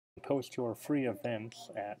post your free events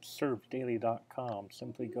at surfdaily.com.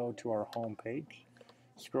 Simply go to our home page,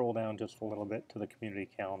 scroll down just a little bit to the community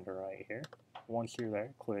calendar right here. Once you're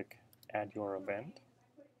there, click Add Your Event.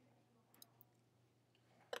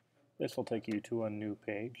 This will take you to a new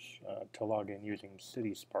page to log in using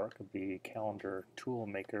CitySpark, the calendar tool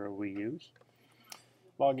maker we use.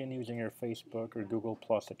 Log in using your Facebook or Google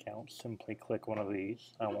Plus account. Simply click one of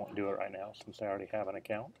these. I won't do it right now since I already have an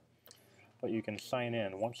account. But you can sign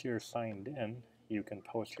in. Once you're signed in, you can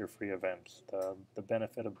post your free events. The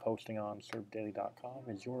benefit of posting on surfdaily.com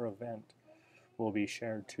is your event will be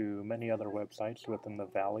shared to many other websites within the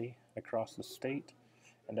valley, across the state,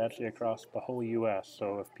 and actually across the whole U.S.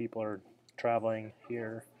 So if people are traveling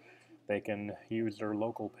here, they can use their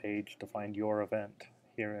local page to find your event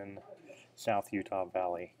here in South Utah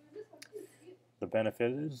Valley. The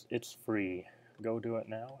benefit is it's free. Go do it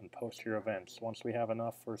now and post your events. Once we have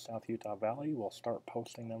enough for South Utah Valley, we'll start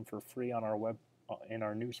posting them for free on our in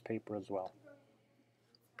our newspaper as well.